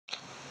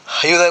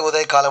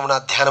ఉదయకాలమున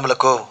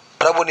ధ్యానములకు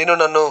ప్రభు నిన్ను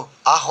నన్ను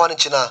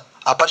ఆహ్వానించిన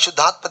ఆ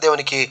పరిశుద్ధాత్మ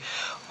దేవునికి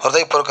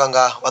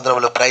హృదయపూర్వకంగా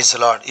వందనములు. Praise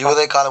lord. ఈ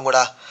ఉదయకాలం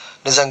కూడా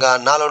నిజంగా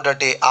నాలో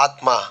ఉన్నటువంటి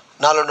ఆత్మ,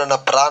 నాలో ఉన్న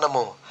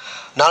ప్రాణము,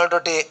 నాలో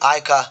ఉన్నటువంటి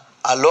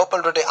ఆ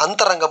లోపల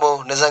అంతరంగము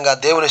నిజంగా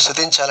దేవుని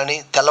స్తుతించాలని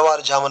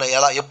తెల్లవారుజామున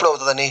ఎప్పుడు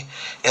అవుతుందని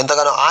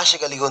ఎంతగానో ఆశ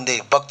కలిగి ఉంది.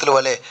 భక్తుల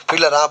వలె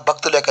పిల్లరా,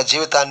 భక్తుల యొక్క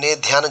జీవితాన్ని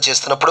ధ్యానం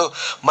చేస్తున్నప్పుడు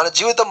మన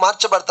జీవితం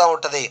మార్చబడతా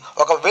ఉంటుంది.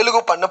 ఒక వెలుగు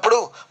పడినప్పుడు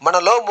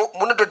మనలో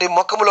ఉన్నటువంటి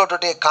ముఖములో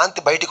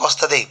కాంతి బయటికి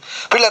వస్తుంది.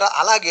 పిల్లరా,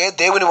 అలాగే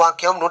దేవుని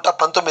వాక్యం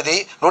 119,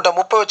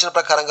 130 వచ్చిన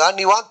ప్రకారంగా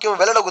నీ వాక్యం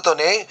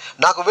వెల్లడగుతూనే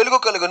నాకు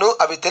వెలుగు కలుగును,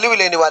 అవి తెలివి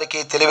లేని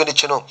వారికి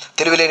తెలివినిచ్చును.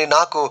 తెలివి లేని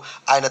నాకు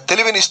ఆయన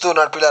తెలివినిస్తూ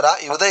ఉన్నాడు. పిల్లరా,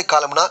 ఈ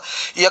ఉదయకాలమున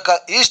ఈ యొక్క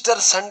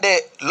ఈస్టర్ సండే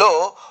లో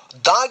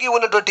దాగి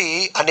ఉన్నటువంటి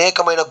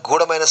అనేకమైన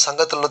గూఢమైన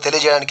సంగతులను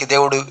తెలియజేయడానికి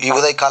దేవుడు ఈ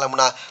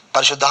ఉదయకాలమున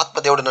పరిశుద్ధాత్మ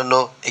దేవుడు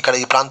నన్ను ఇక్కడ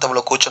ఈ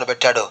ప్రాంతంలో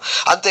కూర్చొని.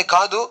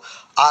 అంతేకాదు,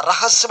 ఆ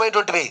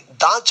రహస్యమైనటువంటివి,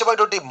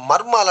 దాచమైనటువంటి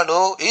మర్మాలను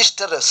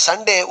ఈస్టర్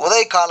సండే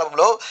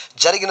ఉదయకాలంలో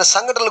జరిగిన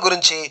సంఘటనల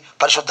గురించి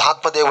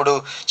పరిశుద్ధాత్మ దేవుడు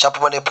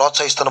చెప్పమని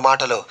ప్రోత్సహిస్తున్న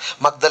మాటలు,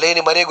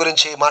 మగ్దలేని మరియ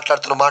గురించి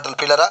మాట్లాడుతున్న మాటలు.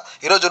 పిల్లరా,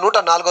 ఈరోజు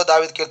 104వ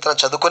దావీదు కీర్తన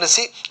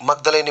చదువుకొనేసి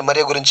మగ్దలేని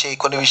మరియ గురించి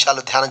కొన్ని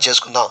విషయాలు ధ్యానం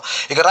చేసుకుందాం.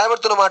 ఇక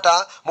రాయబడుతున్న మాట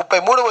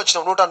 33వ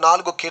వచనం,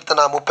 104 కీర్తన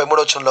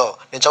 33వ వచనంలో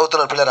నేను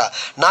చదువుతున్నాను. పిల్లరా,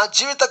 నా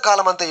జీవిత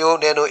కాలమంతయు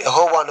నేను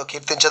యెహోవాను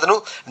కీర్తించదను,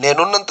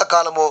 నేనున్నంత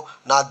కాలము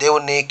నా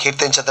దేవుణ్ణి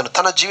కీర్తించదను.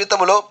 తన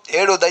జీవితంలో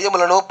 7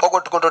 దయ్యములను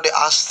పోగొట్టుకున్నటువంటి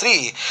ఆ స్త్రీ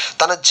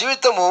తన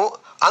జీవితము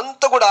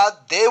అంతా కూడా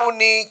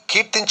దేవుణ్ణి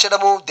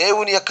కీర్తించడము,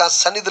 దేవుని యొక్క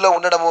సన్నిధిలో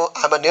ఉండడము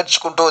ఆమె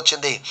నేర్చుకుంటూ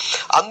వచ్చింది.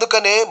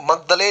 అందుకనే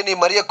మగ్దలేని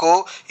మరియకు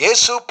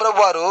యేసు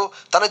ప్రభువారు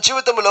తన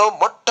జీవితంలో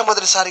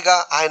మొట్టమొదటిసారిగా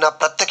ఆయన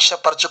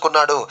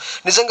ప్రత్యక్షపరచుకున్నాడు.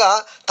 నిజంగా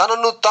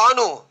తనను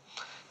తాను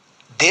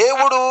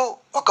దేవుడు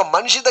ఒక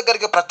మనిషి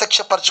దగ్గరికి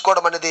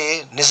ప్రత్యక్షపరచుకోవడం అనేది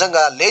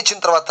నిజంగా లేచిన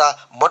తర్వాత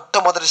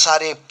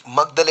మొట్టమొదటిసారి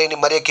మగ్దలేని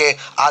మరియకే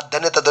ఆ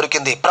ధన్యత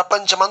దొరికింది.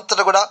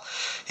 ప్రపంచమంతటా కూడా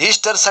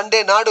ఈస్టర్ సండే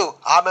నాడు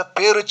ఆమె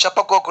పేరు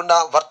చెప్పకోకుండా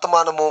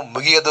వర్తమానము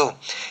ముగియదు.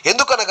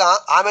 ఎందుకనగా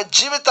ఆమె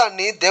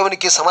జీవితాన్ని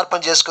దేవునికి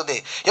సమర్పణ చేసుకుంది.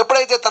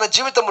 ఎప్పుడైతే తన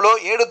జీవితంలో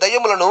 7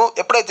 దయ్యములను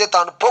ఎప్పుడైతే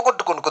తాను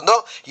పోగొట్టుకుంటుందో,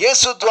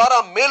 యేసు ద్వారా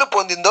మేలు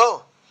పొందిందో,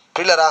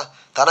 పిల్లరా,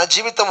 తన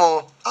జీవితము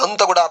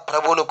అంతా కూడా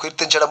ప్రభువును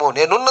కీర్తించడము,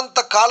 నేనున్నంత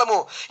కాలము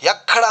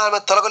ఎక్కడ ఆమె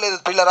తొలగలేదు.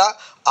 పిల్లరా,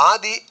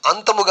 ఆది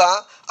అంతముగా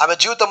ఆమె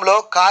జీవితంలో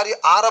కార్య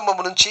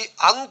ఆరంభము నుంచి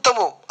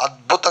అంతము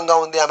అద్భుతంగా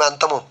ఉంది ఆమె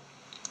అంతము.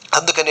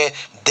 అందుకనే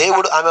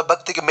దేవుడు ఆమె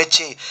భక్తికి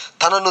మెచ్చి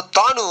తనను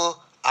తాను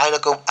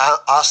ఆయనకు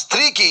ఆ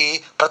స్త్రీకి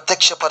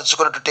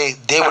ప్రత్యక్షపరచుకున్నటువంటి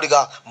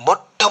దేవుడిగా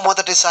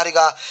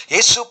మొట్టమొదటిసారిగా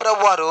యేసు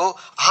ప్రభువారు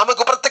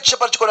ఆమెకు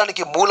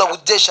ప్రత్యక్షపరచుకోవడానికి మూల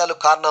ఉద్దేశాలు,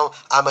 కారణం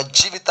ఆమె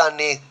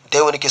జీవితాన్ని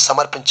దేవునికి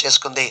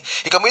సమర్పించేసుకుంది.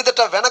 ఇక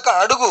మీదట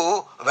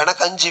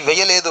వెనకంజి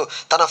వేయలేదు.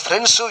 తన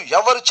ఫ్రెండ్స్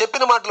ఎవరు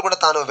చెప్పిన మాటలు కూడా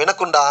తాను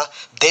వినకుండా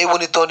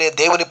దేవునితోనే,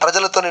 దేవుని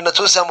ప్రజలతో నిన్న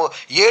చూసాము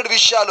 7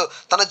 విషయాలు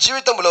తన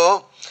జీవితంలో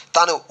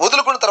తాను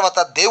వదులుకున్న తర్వాత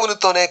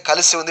దేవునితోనే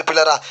కలిసి ఉంది.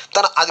 పిల్లరా,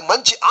 అది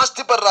మంచి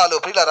ఆస్తిపర్రాలు.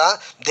 పిల్లరా,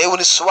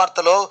 దేవుని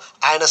సువార్తలో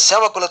ఆయన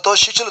సేవకులతో,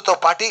 శిష్యులతో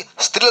పాటి,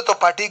 స్త్రీలతో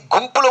పాటి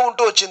గుంపులో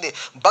ఉంటూ వచ్చింది,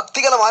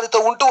 భక్తిగల వారితో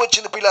ఉంటూ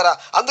వచ్చింది. పిల్లరా,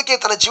 అందుకే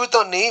తన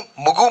జీవితాన్ని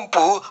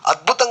ముగింపు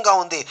అద్భుతంగా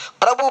ఉంది.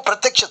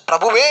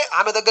 ప్రభువే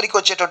ఆమె దగ్గరికి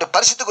వచ్చేటువంటి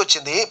పరిస్థితికి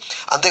వచ్చింది.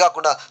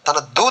 అంతేకాకుండా తన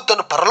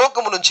దూతను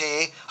పరలోకము నుంచి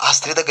ఆ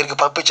స్త్రీ దగ్గరికి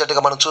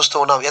పంపించేట్టుగా మనం చూస్తూ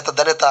ఉన్నాం. ఎంత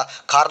ధన్యత!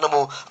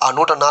 కారణము ఆ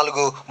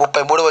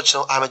 104:33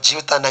 వచనం ఆమె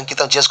జీవితాన్ని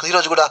అంకితం చేసుకుంది.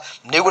 ఈరోజు కూడా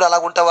నీవు కూడా అలా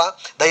ఉంటావా?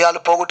 దయ్యాలు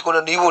పోగొట్టుకున్న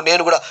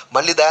నేను కూడా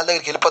మళ్ళీ దయాల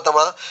దగ్గరికి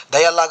వెళ్ళిపోతామా?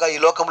 దయాల్లాగా ఈ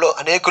లోకంలో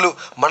అనేకులు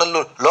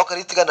మనల్ని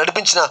లోకరీతిగా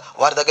నడిపించిన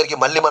వారి దగ్గరికి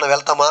మళ్ళీ మనం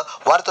వెళ్తామా?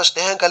 వారితో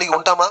స్నేహం కలిగి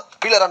ఉంటామా?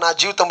 పిల్లరా, నా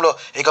జీవితంలో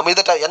ఇక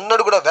మీదట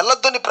ఎన్నడూ కూడా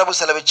వెళ్ళొద్దని ప్రభు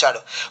సెలవిచ్చాడు.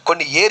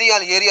 కొన్ని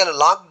ఏరియాలు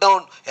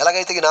లాక్డౌన్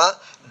ఎలాగైతే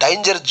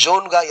డేంజర్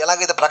జోన్గా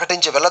ఎలాగైతే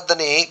ప్రకటించి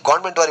వెళ్ళొద్దని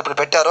గవర్నమెంట్ వారు ఇప్పుడు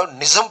పెట్టారో,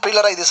 నిజం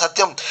పిల్లరా, ఇది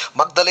సత్యం.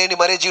 మగ్దలేని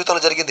మరియ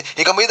జీవితంలో జరిగింది.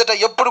 ఇక మీదట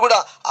ఎప్పుడు కూడా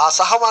ఆ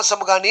సహవాసం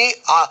కానీ,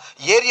 ఆ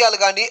ఏరియాలు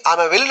కానీ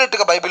ఆమె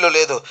వెళ్ళినట్టుగా బైబిల్లో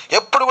లేదు.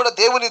 ఎప్పుడు కూడా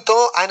దేవునితో,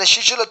 ఆయన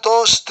శిష్యులతో,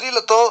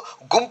 స్త్రీలతో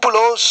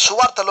గుంపులో,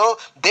 సువార్తలో,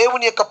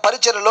 దేవుని యొక్క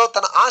పరిచర్యలో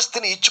తన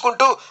ఆస్తిని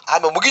ఇచ్చుకుంటూ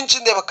ఆమె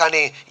ముగించిందేమో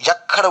కానీ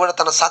ఎక్కడ కూడా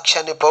తన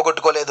సాక్ష్యాన్ని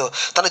పోగొట్టుకోలేదు.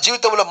 తన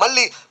జీవితంలో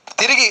మళ్ళీ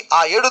తిరిగి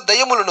ఆ 7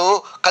 దయ్యములను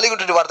కలిగి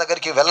ఉంటే వారి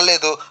దగ్గరికి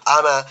వెళ్ళలేదు.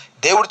 ఆమె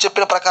దేవుడు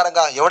చెప్పిన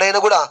ప్రకారంగా ఎవడైనా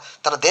కూడా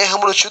తన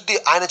దేహమును శుద్ధి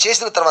ఆయన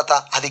చేసిన తర్వాత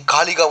అది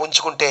ఖాళీగా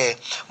ఉంచుకుంటే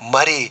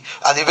మరి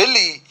అది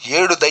వెళ్ళి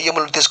 7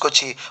 దయ్యములను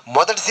తీసుకొచ్చి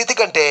మొదటి స్థితి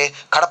కంటే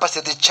కడప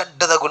స్థితి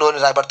చెడ్డదగును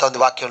అని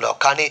రాయబడుతోంది వాక్యంలో.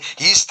 కానీ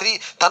ఈ స్త్రీ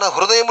తన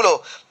హృదయంలో,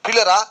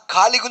 పిల్లరా,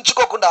 ఖాళీ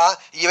ఉంచుకోకుండా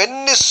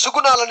ఇవన్నీ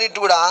సుగుణాలన్నింటి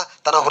కూడా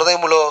తన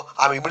హృదయంలో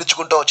ఆమె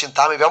ఇమిడ్చుకుంటూ వచ్చింది.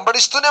 ఆమె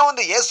వెంబడిస్తూనే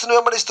ఉంది, యేసును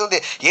వెంబడిస్తుంది,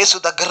 యేసు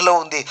దగ్గరలో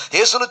ఉంది,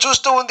 యేసును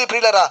చూస్తూ ఉంది.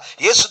 పిల్లరా,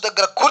 యేసు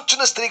దగ్గర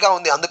కూర్చున్న స్త్రీగా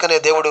ఉంది. అందుకనే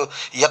దేవుడు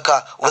ఈ యొక్క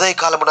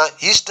ఉదయకాలమున,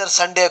 ఈస్టర్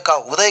సండే యొక్క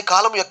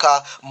ఉదయకాలం యొక్క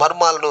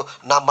మర్మాలను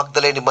నా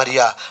మగ్దలేని మరియ,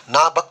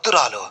 నా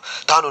భక్తురాలు,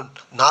 తాను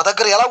నా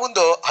దగ్గర ఎలా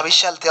ఉందో ఆ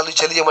విషయాలు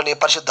తెలియమని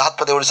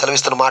పరిశుద్ధాత్మ దేవుడు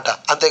సెలవిస్తున్న మాట.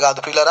 అంతేకాదు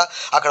పిల్లరా,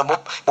 అక్కడ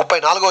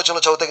 34వ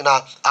వచనంలో చదువుతగిన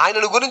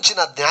ఆయనను గురించి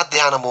నా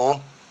ధ్యానము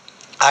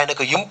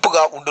ఆయనకు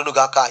ఇంపుగా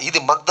ఉండునుగాక. ఇది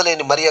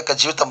మగ్దలేని మరియ యొక్క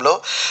జీవితంలో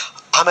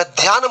ఆమె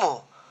ధ్యానము.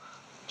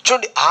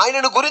 చూడండి,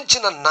 ఆయనను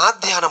గురించిన నా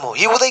ధ్యానము.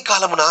 ఈ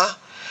ఉదయకాలమున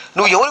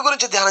నువ్వు ఎవరి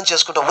గురించి ధ్యానం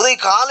చేసుకుంటావు?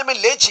 ఉదయకాలమే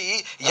లేచి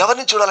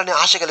ఎవరిని చూడాలని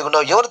ఆశ కలిగి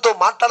ఉన్నావు? ఎవరితో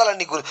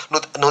మాట్లాడాలని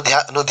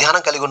నువ్వు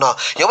ధ్యానం కలిగి ఉన్నావు?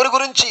 ఎవరి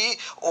గురించి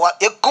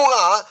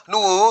ఎక్కువగా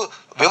నువ్వు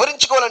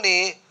వివరించుకోవాలని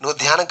నువ్వు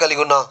ధ్యానం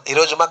కలిగి ఉన్నావు?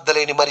 ఈరోజు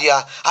మగ్దలేని మరియా,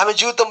 ఆమె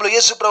జీవితంలో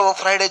యేసు ప్రభు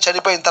ఫ్రైడే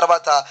చనిపోయిన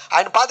తర్వాత,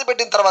 ఆయన పాతి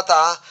పెట్టిన తర్వాత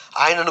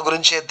ఆయనను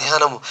గురించే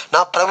ధ్యానం,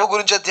 నా ప్రభు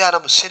గురించే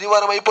ధ్యానం.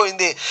 శనివారం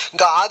అయిపోయింది,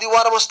 ఇంకా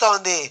ఆదివారం వస్తూ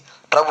ఉంది.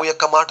 ప్రభు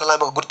యొక్క మాటలు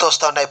ఆమెకు గుర్తు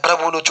వస్తూ ఉన్నాయి.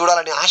 ప్రభువును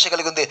చూడాలని ఆశ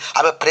కలిగి ఉంది.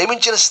 ఆమె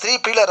ప్రేమించిన స్త్రీ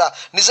ప్రియులారా,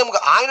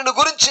 నిజంగా ఆయనను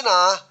గురించిన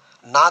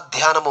నా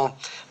ధ్యానము,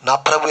 నా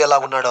ప్రభు ఎలా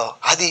ఉన్నాడో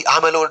అది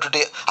ఆమెలో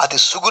ఉన్నటువంటి అతి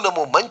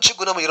సుగుణము, మంచి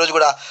గుణము. ఈరోజు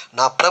కూడా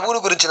నా ప్రభువును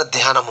గురించిన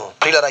ధ్యానము.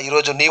 ప్రియులారా,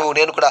 ఈరోజు నీవు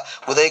నేను కూడా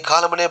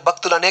ఉదయకాలమనే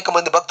భక్తులు, అనేక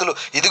మంది భక్తులు,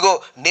 ఇదిగో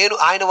నేను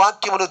ఆయన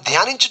వాక్యమును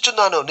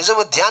ధ్యానించుచున్నాను,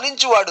 నిజము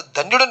ధ్యానించువాడు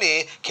ధన్యుడని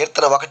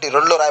కీర్తన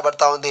 1:2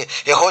 రాయబడతా ఉంది.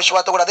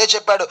 యెహోషువతో కూడా అదే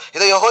చెప్పాడు.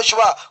 ఇదో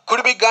యెహోషువ,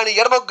 కుడికి కానీ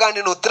ఎడమకు కానీ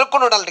నువ్వు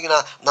తిరగకుండా ఉండాలి,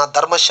 నా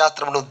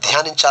ధర్మశాస్త్రమును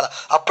ధ్యానించాలి.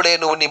 అప్పుడే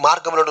నువ్వు నీ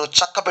మార్గంలో నువ్వు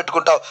చక్క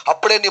పెట్టుకుంటావు,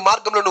 అప్పుడే నీ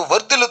మార్గంలో నువ్వు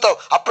వర్ధిల్లుతావు,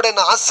 అప్పుడే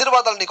నా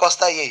ఆశీర్వాదాలు నీకు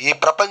వస్తాయి. ఈ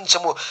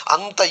ప్రపంచము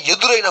అంత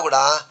ఎదురైనా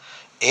కూడా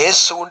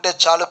యేసు ఉంటే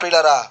చాలు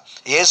ప్రియులారా.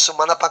 యేసు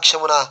మన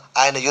పక్షమున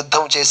ఆయన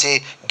యుద్ధం చేసి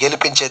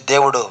గెలిపించే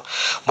దేవుడు.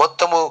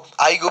 మొత్తము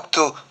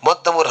ఐగుప్తు,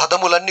 మొత్తము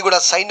రథములన్నీ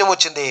కూడా సైన్యం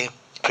వచ్చింది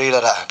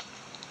ప్రియులారా.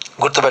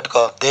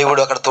 గుర్తుపెట్టుకో, దేవుడు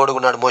అక్కడ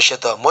తోడుగున్నాడు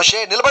మోషేతో. మోషే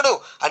నిలబడు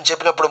అని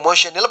చెప్పినప్పుడు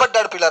మోషే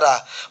నిలబడ్డాడు పిల్లరా.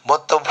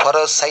 మొత్తం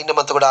ఫరో సైన్యం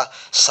అంతా కూడా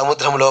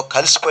సముద్రంలో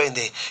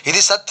కలిసిపోయింది.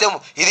 ఇది సత్యం,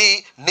 ఇది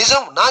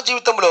నిజం. నా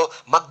జీవితంలో,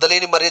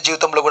 మగ్దలేని మరియ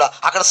జీవితంలో కూడా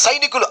అక్కడ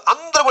సైనికులు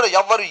అందరూ కూడా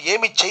ఎవ్వరు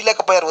ఏమీ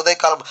చేయలేకపోయారు.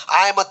 ఉదయకాలం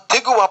ఆయన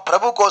తెగువ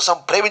ప్రభు కోసం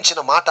ప్రేమించిన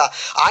మాట,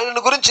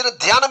 ఆయనను గురించిన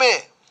ధ్యానమే.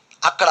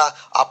 అక్కడ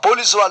ఆ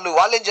పోలీసు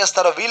వాళ్ళేం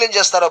చేస్తారో వీళ్ళేం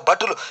చేస్తారో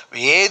భటులు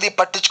ఏది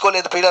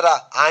పట్టించుకోలేదు పిల్లరా.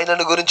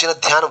 ఆయనను గురించిన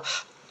ధ్యానం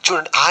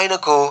చూడండి.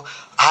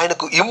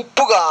 ఆయనకు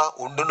ఇంపుగా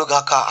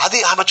ఉండునుగాక, అది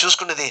ఆమె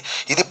చూసుకున్నది.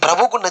 ఇది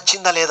ప్రభువుకు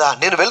నచ్చిందా లేదా,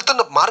 నేను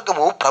వెళ్తున్న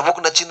మార్గము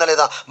ప్రభువుకు నచ్చిందా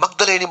లేదా.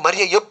 మగ్దలేని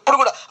మరియ ఎప్పుడు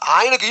కూడా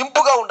ఆయనకు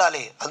ఇంపుగా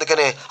ఉండాలి.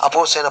 అందుకనే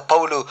అపోసైన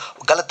పౌలు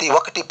గలతీ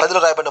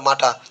 1:10 రాయబడిన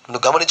మాట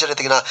నువ్వు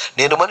గమనించగలిగినా,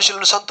 నేను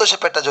మనుషులను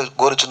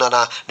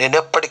సంతోషపెట్టగోరుచున్నానా,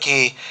 నేనెప్పటికీ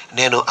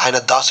ఆయన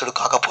దాసుడు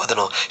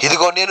కాకపోదును.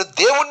 ఇదిగో నేను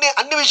దేవుణ్ణి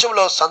అన్ని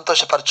విషయంలో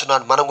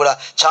సంతోషపరుచున్నాను. మనం కూడా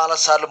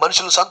చాలాసార్లు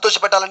మనుషులు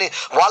సంతోషపెట్టాలని,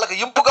 వాళ్ళకు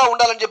ఇంపుగా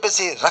ఉండాలని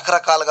చెప్పేసి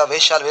రకరకాలుగా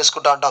వేషాలు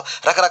వేసుకుంటూ ఉంటాం,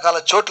 రకరకాల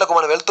చోట్లకు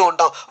మనం వెళ్తూ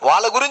ఉంటాం,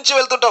 వాళ్ళ గురించి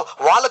వెళ్తుంటాం,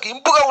 వాళ్ళకి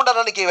ఇంపుగా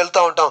ఉండడానికి వెళ్తూ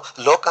ఉంటాం,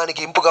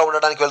 లోకానికి ఇంపుగా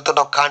ఉండడానికి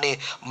వెళ్తుంటాం. కానీ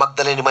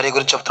మగ్దలేని మరియ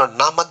గురించి చెప్తున్నాడు.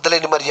 నా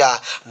మగ్దలేని మరియ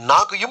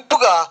నాకు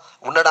ఇంపుగా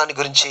ఉండడానికి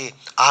గురించి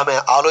ఆమె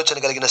ఆలోచన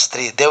కలిగిన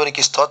స్త్రీ.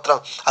 దేవునికి స్తోత్రం.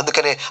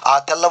 అందుకనే ఆ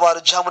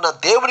తెల్లవారుజామున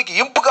దేవునికి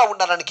ఇంపుగా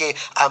ఉండడానికి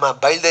ఆమె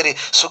బయలుదేరి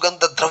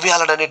సుగంధ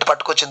ద్రవ్యాలన్నిటి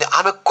పట్టుకొచ్చింది.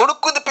 ఆమె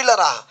కొనుక్కుంది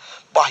పిల్లరా.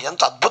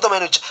 ఎంత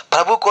అద్భుతమైన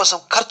ప్రభు కోసం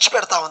ఖర్చు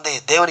పెడతా ఉంది.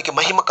 దేవునికి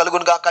మహిమ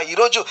కలుగును గాక.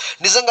 ఈరోజు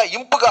నిజంగా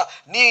ఇంపుగా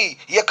నీ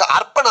యొక్క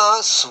అర్పణ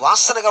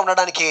సువాసనగా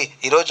ఉండడానికి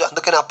ఈరోజు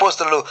అందుకని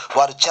అపోస్తలులు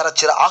వారు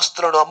చిర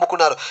ఆస్తులను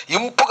అమ్ముకున్నారు.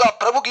 ఇంపుగా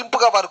ప్రభుకి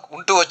ఇంపుగా వారు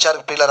ఉంటూ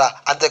వచ్చారు ప్రియులరా.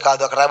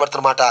 అంతేకాదు అక్కడ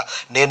రాయబడుతున్న మాట,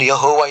 నేను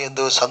యెహోవా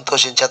యందు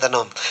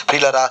సంతోషించేదను.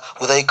 ప్రియులరా,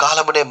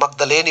 ఉదయకాలమునే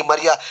మగ్దలేని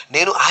మరియ,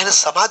 నేను ఆయన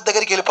సమాధి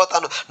దగ్గరికి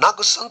వెళ్ళిపోతాను,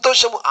 నాకు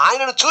సంతోషము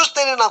ఆయనను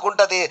చూస్తేనే నాకు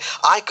ఉంటుంది.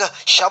 ఆ యొక్క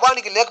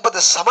శవానికి లేకపోతే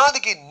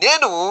సమాధికి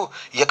నేను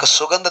ఈ యొక్క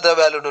సుగంధ ద్రవ్యాలను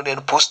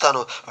నేను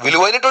పూస్తాను,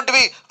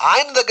 విలువైనటువంటివి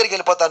ఆయన దగ్గరికి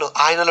వెళ్ళిపోతాను,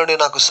 ఆయనలోనే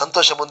నాకు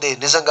సంతోషం ఉంది.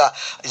 నిజంగా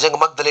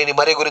మగ్దలేని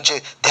మరియ గురించి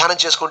ధ్యానం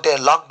చేసుకుంటే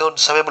లాక్డౌన్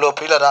సమయంలో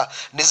ప్రియులరా,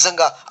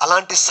 నిజంగా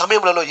అలాంటి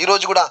సమయంలో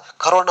ఈరోజు కూడా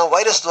కరోనా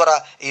వైరస్ ద్వారా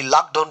ఈ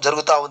లాక్డౌన్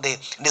జరుగుతూ ఉంది.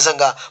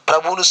 నిజంగా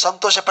ప్రభువును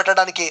సంతోష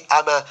పెట్టడానికి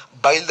ఆమె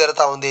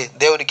బయలుదేరుతా ఉంది.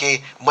 దేవునికి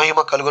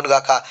మహిమ కలుగును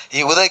గాక.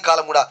 ఈ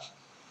ఉదయకాలం కూడా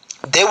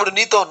దేవుడు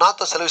నీతో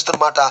నాతో సెలవిస్తున్న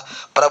మాట,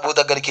 ప్రభు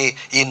దగ్గరికి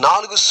ఈ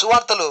 4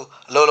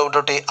 సువార్తలలో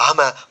ఉన్నటువంటి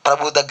ఆమె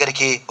ప్రభు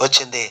దగ్గరికి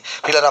వచ్చింది.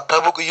 పిల్లరా,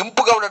 ప్రభుకు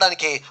ఇంపుగా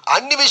ఉండడానికి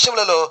అన్ని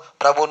విషయములలో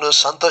ప్రభువును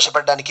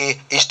సంతోషపెట్టడానికి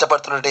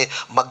ఇష్టపడుతున్నటువంటి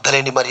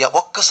మగ్దలేని మరియ.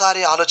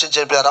 ఒక్కసారి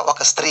ఆలోచించండి పిల్లరా,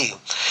 ఒక స్త్రీ,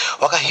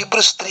 ఒక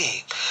హీబ్రూ స్త్రీ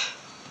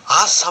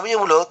ఆ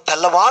సమయంలో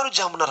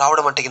తెల్లవారుజామున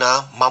రావడం అంటే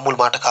మామూలు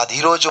మాట కాదు.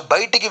 ఈరోజు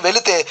బయటికి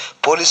వెళితే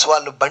పోలీసు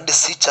వాళ్ళు బండి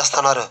సీజ్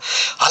చేస్తున్నారు.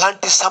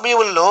 అలాంటి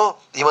సమయంలో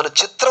ఈమెను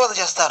చిత్రవద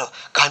చేస్తారు.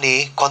 కానీ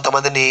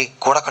కొంతమందిని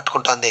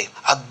కూడకట్టుకుంటుంది.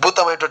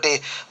 అద్భుతమైనటువంటి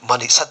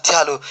మన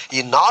సత్యాలు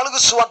ఈ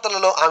 4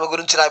 సువార్తలలో ఆమె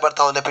గురించి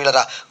రాయబడతా ఉంది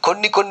పిల్లరా.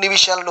 కొన్ని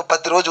విషయాలను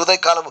ప్రతిరోజు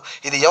ఉదయకాలం,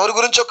 ఇది ఎవరి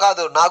గురించో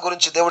కాదు, నా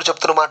గురించి దేవుడు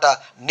చెప్తున్న మాట.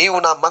 నీవు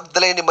నా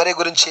మగ్దలేని మరియ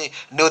గురించి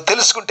నువ్వు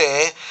తెలుసుకుంటే,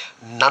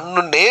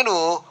 నన్ను నేను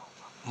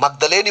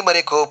మగ్దలేని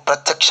మరియకు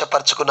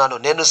ప్రత్యక్షపరచుకున్నాను.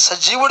 నేను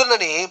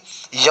సజీవుడనని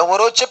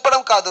ఎవరో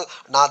చెప్పడం కాదు,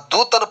 నా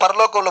దూతను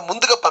పరలోకంలో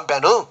ముందుగా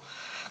పంపాను.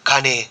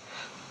 కానీ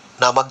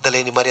నా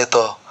మగ్దలేని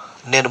మరియతో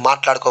నేను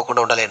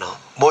మాట్లాడుకోకుండా ఉండలేను.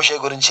 మోషే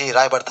గురించి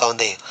రాయబడతా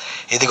ఉంది.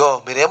 ఇదిగో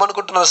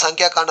మీరేమనుకుంటున్నారు,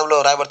 సంఖ్యాకాండంలో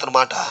రాయబడుతున్న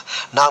మాట,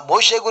 నా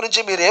మోషే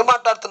గురించి మీరేం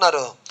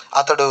మాట్లాడుతున్నారు?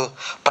 అతడు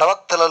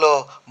ప్రవక్తలలో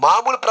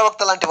మామూలు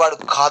ప్రవక్త లాంటి వాడు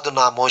కాదు.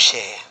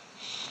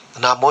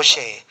 నా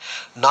మోషే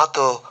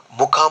నాతో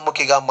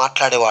ముఖాముఖిగా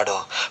మాట్లాడేవాడు.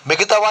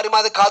 మిగతా వారి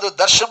మాది కాదు,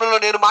 దర్శనంలో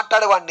నేను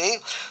మాట్లాడేవాడిని,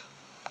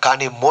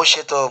 కానీ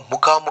మోషేతో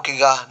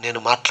ముఖాముఖిగా నేను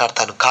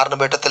మాట్లాడతాను.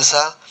 కారణం ఏంటో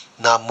తెలుసా?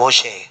 నా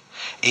మోషే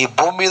ఈ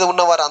భూమి మీద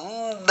ఉన్న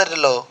వారందరూ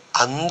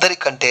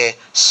అందరికంటే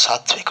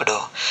సాత్వికుడు.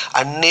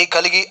 అన్నీ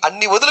కలిగి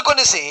అన్ని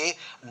వదులుకొనేసి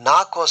నా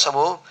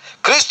కోసము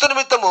క్రీస్తు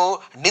నిమిత్తము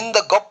నింద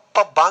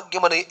గొప్ప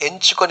భాగ్యమని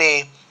ఎంచుకొని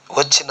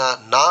వచ్చిన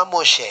నా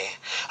మోషే,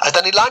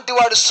 అతని లాంటి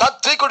వాడు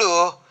సాత్వికుడు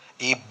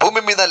ఈ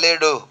భూమి మీద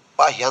లేడు.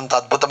 ఎంత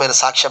అద్భుతమైన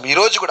సాక్ష్యం!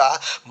 ఈరోజు కూడా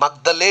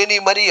మగ్దలేని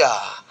మరియా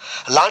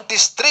లాంటి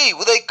స్త్రీ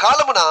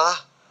ఉదయకాలమున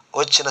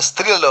వచ్చిన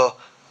స్త్రీలలో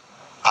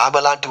ఆమె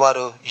లాంటి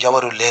వారు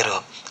ఎవరు లేరు.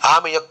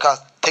 ఆమె యొక్క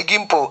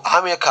తెగింపు,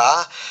 ఆమె యొక్క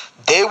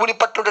దేవుని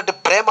పట్ల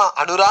ప్రేమ,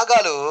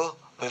 అనురాగాలు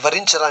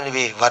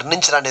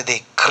వర్ణించరానిది.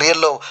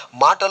 క్రియల్లో,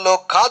 మాటల్లో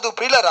కాదు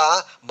ప్రియులరా.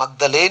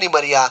 మగ్దలేని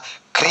మరియా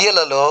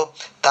క్రియలలో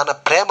తన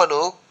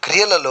ప్రేమను,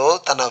 క్రియలలో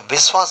తన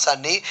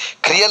విశ్వాసాన్ని,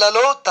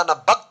 క్రియలలో తన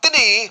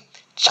భక్తిని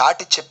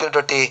చాటి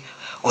చెప్పినటువంటి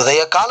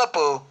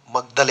ఉదయకాలపు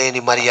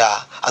మగ్దలేని మరియా.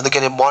 అందుకే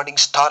నేను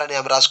మార్నింగ్ స్టార్ అని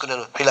ఆమె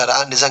రాసుకున్నాను ప్రియులరా.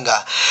 నిజంగా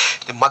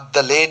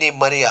మగ్దలేని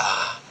మరియా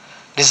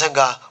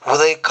నిజంగా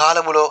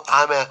ఉదయకాలములో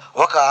ఆమె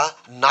ఒక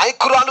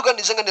నాయకురాలుగా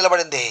నిజంగా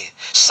నిలబడింది.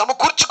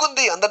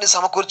 సమకూర్చుకుంది, అందరినీ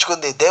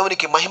సమకూర్చుకుంది.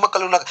 దేవునికి మహిమ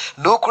కలుగున.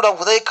 నువ్వు కూడా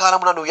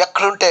ఉదయకాలమున నువ్వు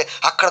ఎక్కడుంటే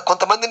అక్కడ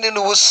కొంతమందిని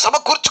నువ్వు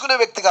సమకూర్చుకునే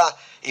వ్యక్తిగా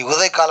ఈ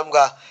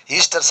ఉదయకాలంగా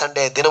ఈస్టర్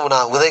సండే దినమున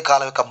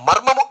ఉదయకాలం యొక్క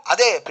మర్మము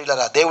అదే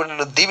ప్రియులరా. దేవుడు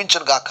నిన్ను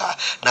దీవించును గాక.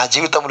 నా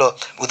జీవితంలో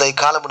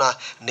ఉదయకాలమున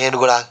నేను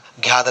కూడా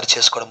గ్యాదర్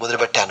చేసుకోవడం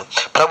మొదలుపెట్టాను.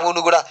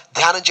 ప్రభువును కూడా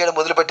ధ్యానం చేయడం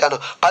మొదలుపెట్టాను.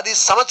 10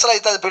 సంవత్సరాలు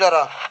అవుతుంది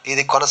ప్రియులరా.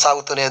 ఇది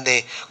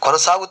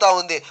కొనసాగుతూ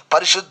ఉంది.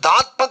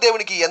 పరిశుద్ధాత్మ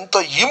దేవునికి ఎంతో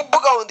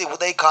ఇంపుగా ఉంది.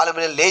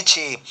 ఉదయకాలమే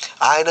లేచి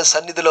ఆయన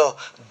సన్నిధిలో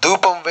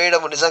ధూపం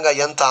వేయడం నిజంగా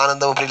ఎంత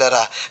ఆనందం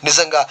ప్రియులరా.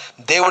 నిజంగా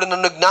దేవుడు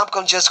నన్ను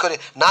జ్ఞాపకం చేసుకొని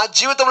నా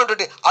జీవితంలో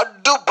ఉన్నటువంటి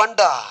అడ్డు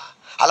బండ,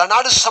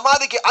 అలనాడు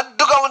సమాధికి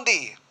అడ్డుగా ఉంది.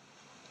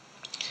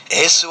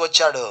 యేసు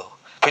వచ్చాడు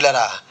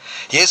పిల్లరా.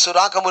 యేసు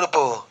రాక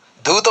మునుపు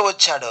దూత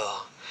వచ్చాడు.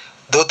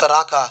 దూత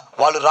రాక,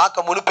 వాళ్ళు రాక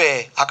మునుపే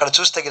అక్కడ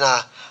చూస్తగిన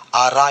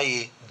ఆ రాయి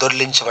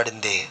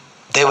దొర్లించబడింది.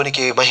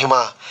 దేవునికి మహిమ.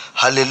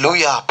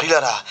 హల్లెలూయా.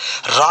 పిల్లరా,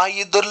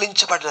 రాయి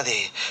దొర్లించబడినది.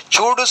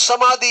 చూడు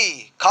సమాధి,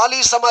 ఖాళీ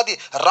సమాధి,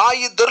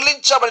 రాయి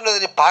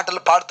దొర్లించబడినది.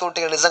 పాటలు పాడుతూ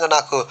ఉంటే నిజంగా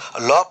నాకు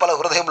లోపల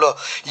హృదయంలో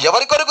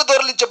ఎవరి కొరకు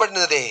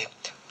దొర్లించబడినది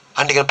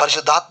అందుకని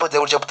పరిశుద్ధాత్మ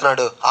దేవుడు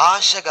చెప్తున్నాడు,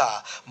 ఆశగా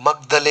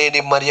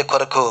మగ్దలేని మరియ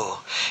కొరకు,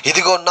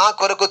 ఇదిగో నా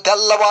కొరకు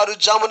తెల్లవారు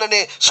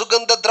జాముననే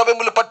సుగంధ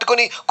ద్రవ్యములు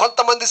పట్టుకొని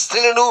కొంతమంది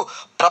స్త్రీలను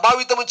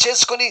ప్రభావితము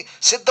చేసుకొని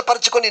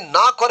సిద్ధపరచుకొని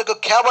నా కొరకు,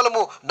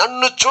 కేవలము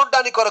నన్ను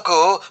చూడడానికి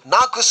కొరకు,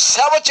 నాకు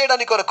సేవ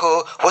చేయడానికి కొరకు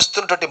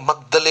వస్తున్నటువంటి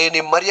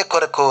మగ్దలేని మరియ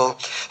కొరకు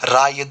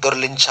రాయి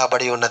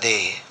దొర్లించబడి ఉన్నది.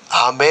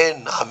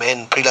 ఆమేన్,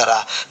 ఆమేన్. ప్రియులారా,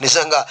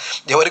 నిజంగా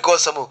ఎవరి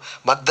కోసము?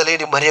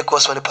 మగ్దలేని మరియ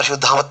కోసం అని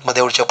పరిశుద్ధాత్మ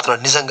దేవుడు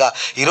చెప్తున్నాడు. నిజంగా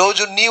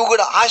ఈరోజు నీవు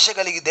కూడా ఆశ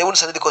కలిగి దేవుని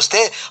సన్నిధికి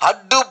వస్తే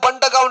అడ్డు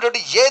బండగా ఉండేది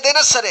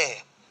ఏదైనా సరే,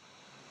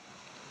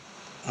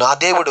 నా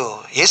దేవుడు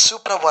యేసు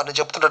ప్రభువు అని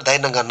చెప్తున్నాడు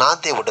ధైర్యంగా, నా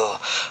దేవుడు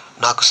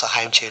నాకు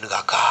సహాయం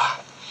చేయనుగాక.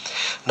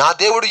 నా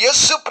దేవుడు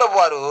యేసు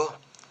ప్రభువారు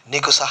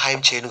నీకు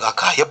సహాయం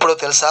చేయనుగాక. ఎప్పుడో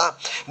తెలుసా?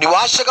 నువ్వు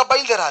ఆశగా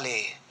బయలుదేరాలి.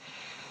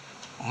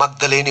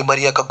 మగ్దలేని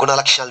మరి యొక్క గుణ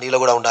లక్షణాలు నీలో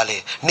కూడా ఉండాలి.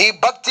 నీ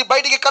భక్తి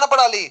బయటికి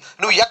కనపడాలి.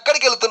 నువ్వు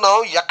ఎక్కడికి వెళ్తున్నావు,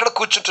 ఎక్కడ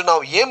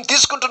కూర్చుంటున్నావు, ఏం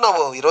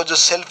తీసుకుంటున్నావు. ఈరోజు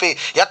సెల్ఫీ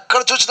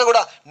ఎక్కడ చూసినా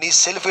కూడా నీ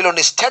సెల్ఫీలో,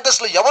 నీ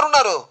స్టేటస్లో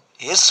ఎవరున్నారు?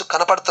 యేసు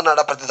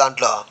కనపడుతున్నాడా? ప్రతి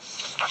దాంట్లో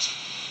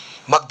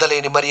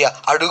మగ్దలేని మరియ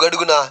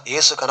అడుగడుగున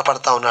యేసు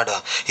కనపడతా ఉన్నాడు.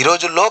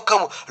 ఈరోజు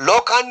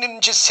లోకాన్ని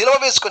నుంచి సిలువ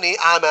వేసుకొని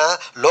ఆమె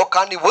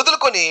లోకాన్ని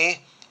వదులుకొని,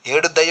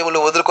 7 దయ్యములు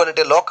వదులుకొని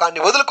అంటే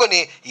లోకాన్ని వదులుకొని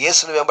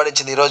యేసును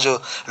వెంబడించింది. ఈరోజు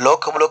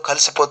లోకంలో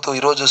కలిసిపోతూ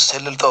ఈరోజు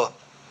సెల్లులతో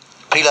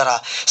ప్రియులారా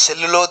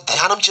సెల్లులో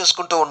ధ్యానం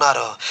చేసుకుంటూ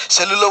ఉన్నారు.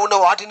 సెల్లులో ఉన్న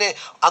వాటినే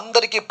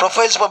అందరికీ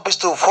ప్రొఫైల్స్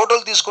పంపిస్తూ,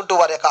 ఫోటోలు తీసుకుంటూ,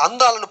 వారి యొక్క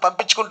అందాలను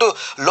పంపించుకుంటూ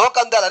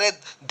లోకందాలు. అరే,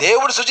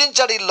 దేవుడు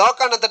సృజించాడు ఈ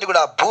లోకాన్ని అంతటి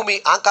కూడా. భూమి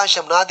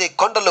ఆకాశం నాది,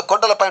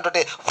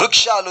 కొండలపైన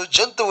వృక్షాలు,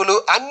 జంతువులు,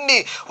 అన్ని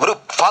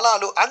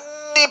ఫలాలు,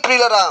 అన్ని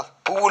ప్రియులరా,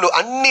 పువ్వులు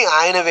అన్నీ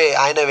ఆయనవే,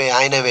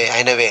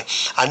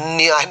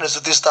 అన్నీ ఆయన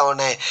స్తుతిస్తూ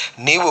ఉన్నాయి.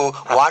 నీవు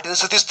వాటిని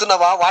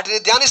స్తుతిస్తున్నావా? వాటిని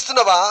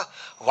ధ్యానిస్తున్నావా?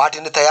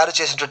 వాటిని తయారు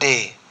చేసినటువంటి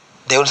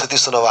దేవుని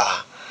స్తుతిస్తున్నావా?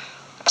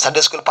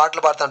 సండే స్కూల్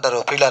పాటలు పాడుతుంటారు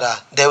పిల్లరా,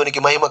 దేవునికి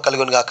మహిమ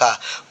కలుగును గాక.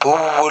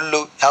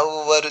 పువ్వులు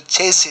ఎవరు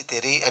చేసి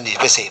తెరి అని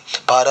చెప్పేసి,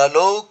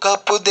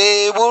 పరలోకపు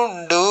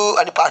దేవుండు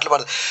అని పాటలు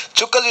పాడు.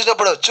 చుక్కలు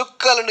చూసినప్పుడు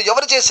చుక్కలను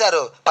ఎవరు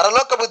చేశారు?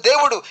 పరలోకపు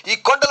దేవుడు. ఈ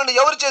కొండలను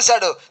ఎవరు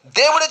చేశాడు?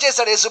 దేవుడే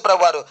చేశాడు, యేసు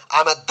ప్రభువారు.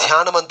 ఆమె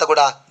ధ్యానం అంతా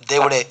కూడా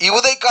దేవుడే. ఈ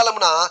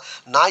ఉదయకాలమున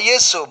నా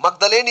యేసు,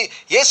 మగ్దలేని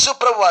యేసు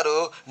ప్రభువారు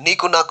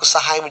నీకు నాకు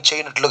సహాయం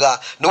చేయనట్లుగా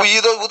నువ్వు ఈ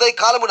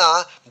ఉదయకాలమున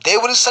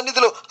దేవుని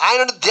సన్నిధిలో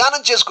ఆయనను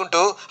ధ్యానం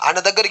చేసుకుంటూ ఆయన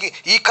దగ్గరికి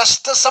ఈ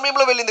కష్ట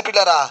సమయంలో వెళ్ళింది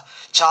పిల్లరా.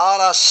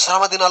 చాలా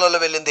శ్రమ దినాలలో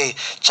వెళ్ళింది.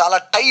 చాలా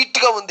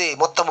టైట్గా ఉంది.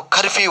 మొత్తం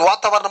కర్ఫ్యూ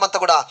వాతావరణం అంతా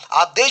కూడా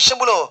ఆ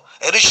దేశంలో,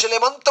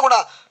 యెరూషలేము అంతా కూడా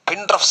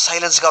పిన్ ఆఫ్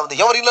సైలెన్స్గా ఉంది.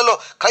 ఎవరి ఇళ్లలో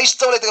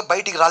క్రైస్తవులు అయితే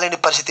బయటికి రాలేని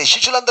పరిస్థితి.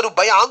 శిష్యులందరూ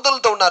భయ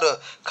ఆందోళనతో ఉన్నారు.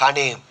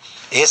 కానీ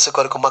యేసు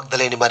కొరకు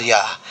మగ్దలేని మరియ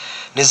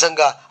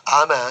నిజంగా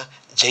ఆమె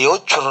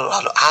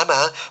జయోత్సరాలు, ఆమె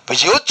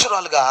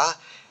విజయోత్సరాలుగా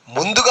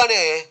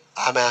ముందుగానే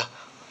ఆమె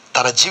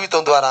తన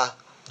జీవితం ద్వారా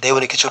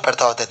దేవునికి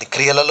చూపెడతావు. తండ్రి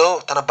క్రియలలో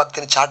తన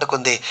భక్తిని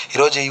చాటుకుంది.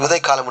 ఈరోజు ఈ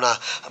ఉదయకాలమున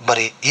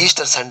మరి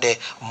ఈస్టర్ సండే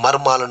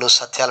మర్మాలను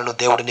సత్యాలను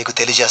దేవుడు నీకు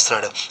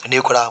తెలియజేస్తున్నాడు.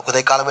 నీవు కూడా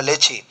ఉదయకాలమే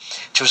లేచి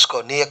చూసుకో,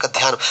 నీ యొక్క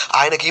ధ్యానం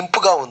ఆయనకి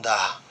ఇంపుగా ఉందా,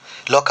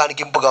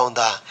 లోకానికి ఇంపుగా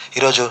ఉందా?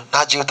 ఈరోజు నా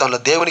జీవితంలో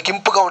దేవునికి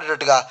ఇంపుగా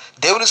ఉండేటట్టుగా,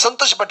 దేవుని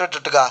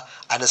సంతోషపడేటట్టుగా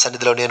ఆయన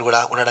సన్నిధిలో నేను కూడా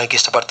ఉండడానికి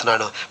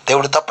ఇష్టపడుతున్నాను.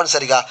 దేవుడు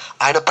తప్పనిసరిగా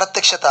ఆయన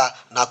ప్రత్యక్షత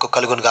నాకు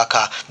కలుగును గాక.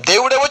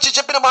 దేవుడే వచ్చి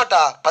చెప్పిన మాట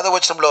 10వ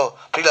వచనంలో,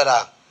 ప్రియులారా,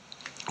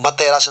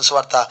 మత్తయి రాసిన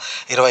సువార్త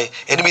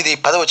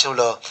 28:10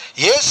 వచనంలో,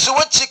 యేసు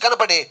వచ్చి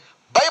కనపడి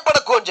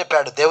భయపడకు అని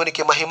చెప్పాడు.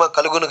 దేవునికి మహిమ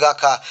కలుగును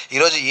గాక.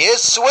 ఈరోజు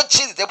యేసు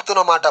వచ్చి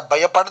చెప్తున్న మాట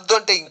భయపడద్దు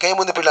అంటే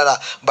ఇంకేముంది పిల్లరా?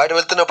 బయట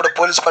వెళ్తున్నప్పుడు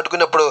పోలీసు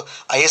పట్టుకున్నప్పుడు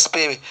ఆ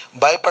ఎస్పీ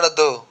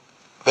భయపడద్దు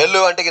వెళ్ళు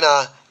అంటే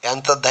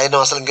ఎంత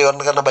ధైర్యం! అసలు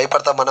ఇంకెవరికన్నా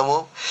భయపడతాం మనము?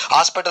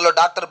 హాస్పిటల్లో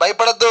డాక్టర్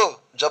భయపడద్దు,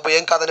 జబ్బు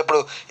ఏం కాదని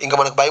ఇప్పుడు ఇంకా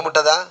మనకు భయం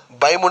ఉంటుందా?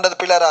 భయం ఉండదు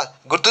పిల్లారా.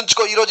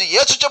 గుర్తుంచుకో, ఈరోజు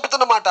యేసు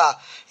చెబుతున్న మాట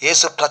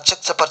యేసు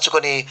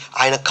ప్రత్యక్షపరచుకొని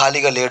ఆయన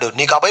ఖాళీగా లేడు,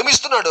 నీకు అభయం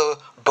ఇస్తున్నాడు.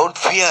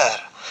 డోంట్ ఫియర్,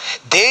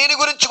 దేని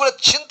గురించి కూడా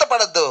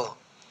చింతపడద్దు.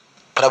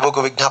 ప్రభువుకు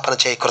విజ్ఞాపన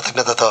చేయి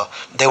కృతజ్ఞతతో.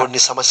 దేవుడిని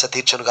సమస్య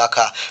తీర్చును గాక.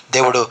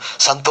 దేవుడు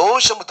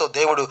సంతోషముతో,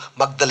 దేవుడు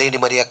మగ్ధలేని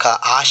మరి యొక్క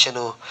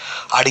ఆశను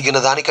అడిగిన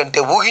దానికంటే,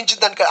 ఊహించిన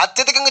దానికంటే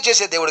అత్యధికంగా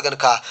చేసే దేవుడు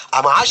కనుక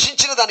ఆమె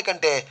ఆశించిన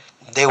దానికంటే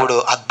దేవుడు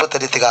అద్భుత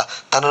రీతిగా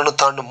తనను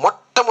తాను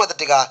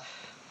మొట్టమొదటిగా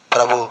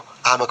ప్రభు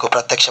ఆమెకు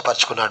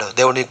ప్రత్యక్షపరచుకున్నాడు.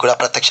 దేవుడిని కూడా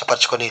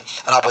ప్రత్యక్షపరచుకొని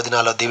రాబోయే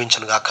దినాల్లో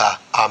దీవించును గాక.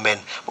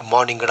 ఆమెన్.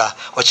 మార్నింగ్ కూడా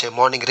వచ్చే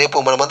మార్నింగ్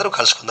రేపు మనమందరం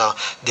కలుసుకుందాం.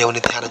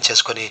 దేవుని ధ్యానం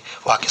చేసుకొని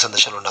వాక్య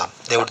సందర్శనలు ఉన్నాం.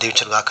 దేవుడు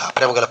దీవించును గాక.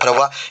 ప్రేమగల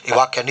ప్రభువా, ఈ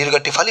వాక్యాన్ని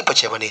నీరుగట్టి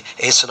ఫలింపచేయమని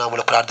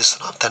యేసునామములో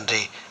ప్రార్థిస్తున్నాం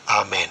తండ్రి.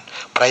 ఆమెన్.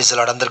 Praise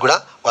lord. అందరూ కూడా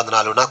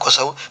వందనాలు. నా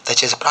కోసం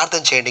దయచేసి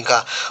ప్రార్థన చేయండి. ఇంకా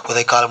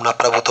ఉదయకాలం నా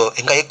ప్రభుతో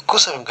ఇంకా ఎక్కువ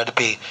సమయం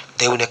గడిపి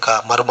దేవుని యొక్క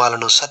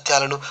మర్మాలను,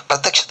 సత్యాలను,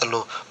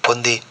 ప్రత్యక్షతలను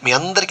పొంది మీ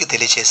అందరికీ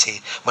తెలియచేసి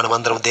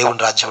మనమందరం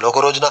దేవుని రాజ్యంలో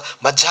ఒక రోజున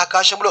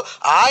మధ్యాకాశంలో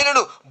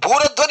ఆయనను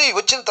భూరధ్వని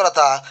వచ్చిన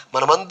తర్వాత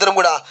మనమందరం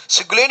కూడా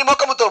సిగ్గులేని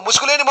ముఖముతో,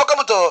 ముసుగులేని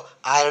ముఖముతో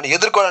ఆయనను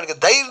ఎదుర్కోవడానికి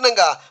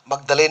ధైర్యంగా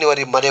మగ్ధలేని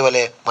వారి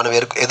మరేవలే మనం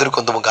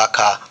ఎదుర్కొందుము గాక.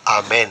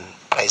 ఆమెన్.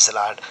 Praise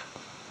lord.